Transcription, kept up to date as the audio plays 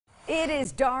It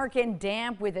is dark and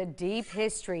damp with a deep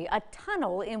history. A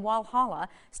tunnel in Walhalla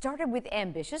started with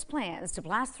ambitious plans to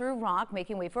blast through rock,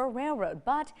 making way for a railroad.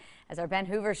 But as our Ben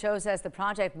Hoover shows us, the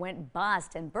project went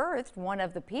bust and birthed one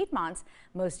of the Piedmont's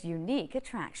most unique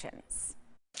attractions.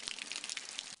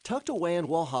 Tucked away in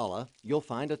Walhalla, you'll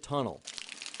find a tunnel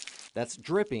that's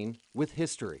dripping with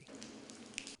history.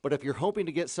 But if you're hoping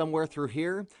to get somewhere through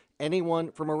here,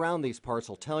 anyone from around these parts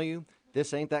will tell you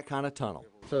this ain't that kind of tunnel.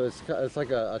 So it's like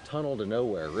a tunnel to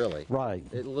nowhere, really. Right.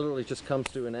 It literally just comes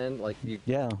to an end, like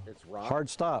yeah. It's rock. Hard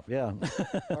stop, yeah.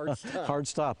 Hard stop. Hard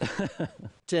stop.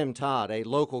 Tim Todd, a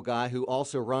local guy who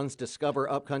also runs Discover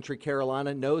Upcountry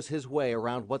Carolina, knows his way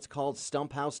around what's called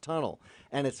Stumphouse Tunnel.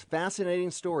 And it's a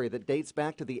fascinating story that dates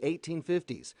back to the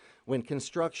 1850s when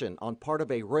construction on part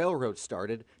of a railroad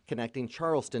started connecting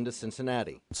Charleston to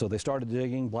Cincinnati. So they started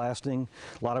digging, blasting.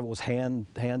 A lot of it was hand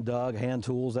dug, hand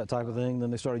tools, that type of thing.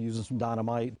 Then they started using some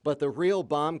dynamite. But the real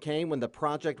bomb came when the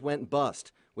project went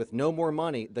bust. With no more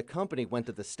money, the company went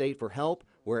to the state for help,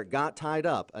 where it got tied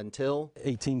up until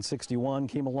 1861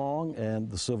 came along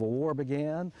and the Civil War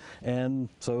began, and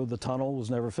so the tunnel was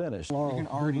never finished. You can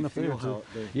already feel how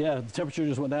yeah, the temperature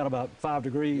just went down about 5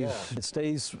 degrees. Yeah. It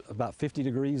stays about 50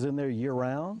 degrees in there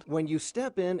year-round. When you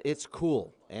step in, it's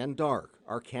cool and dark.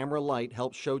 Our camera light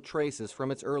helps show traces from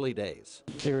its early days.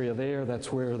 Area there,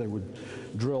 that's where they would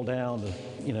drill down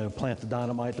to, plant the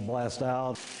dynamite to blast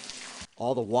out.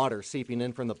 All the water seeping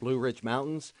in from the Blue Ridge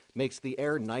Mountains makes the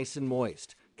air nice and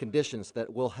moist, conditions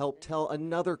that will help tell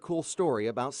another cool story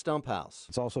about Stumphouse.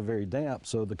 It's also very damp,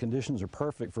 so the conditions are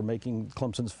perfect for making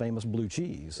Clemson's famous blue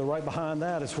cheese. So right behind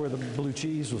that is where the blue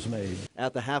cheese was made.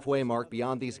 At the halfway mark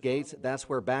beyond these gates, that's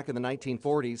where back in the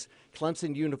 1940s,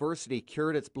 Clemson University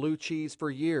cured its blue cheese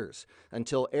for years,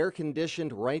 until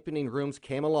air-conditioned ripening rooms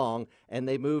came along and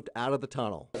they moved out of the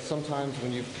tunnel. Sometimes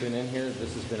when you've been in here,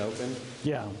 this has been open?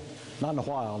 Yeah. Not in a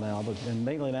while now, and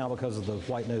mainly now because of the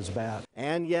white-nosed bat.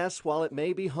 And yes, while it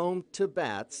may be home to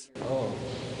bats. Oh,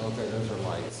 okay, those are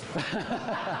lights.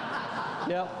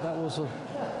 Yep, that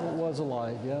was a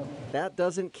light, yeah. That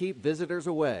doesn't keep visitors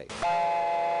away.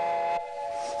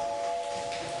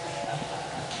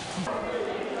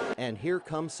 And here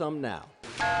comes some now.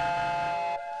 I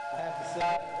have to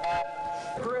say,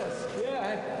 Chris.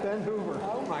 Yeah, Ben Hoover.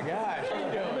 Oh my gosh, how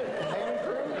you doing?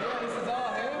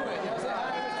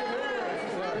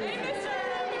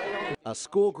 A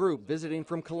school group visiting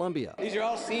from Columbia. These are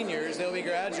all seniors. They'll be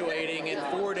graduating in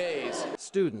 4 days.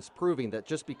 Students proving that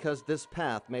just because this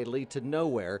path may lead to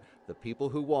nowhere, the people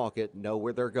who walk it know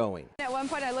where they're going. At one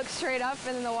point I looked straight up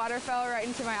and then the water fell right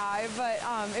into my eye, but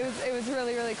it was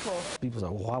really, really cool. People say,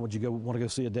 well, why would you want to go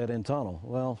see a dead-end tunnel?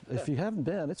 Well, if you haven't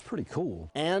been, it's pretty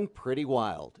cool. And pretty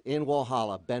wild. In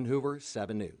Walhalla, Ben Hoover,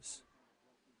 7 News.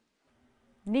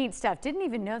 Neat stuff. Didn't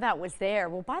even know that was there.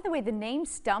 Well, by the way, the name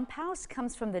Stumphouse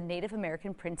comes from the Native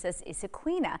American princess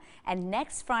Oconee, and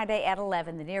next Friday at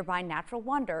 11, the nearby natural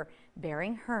wonder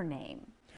bearing her name.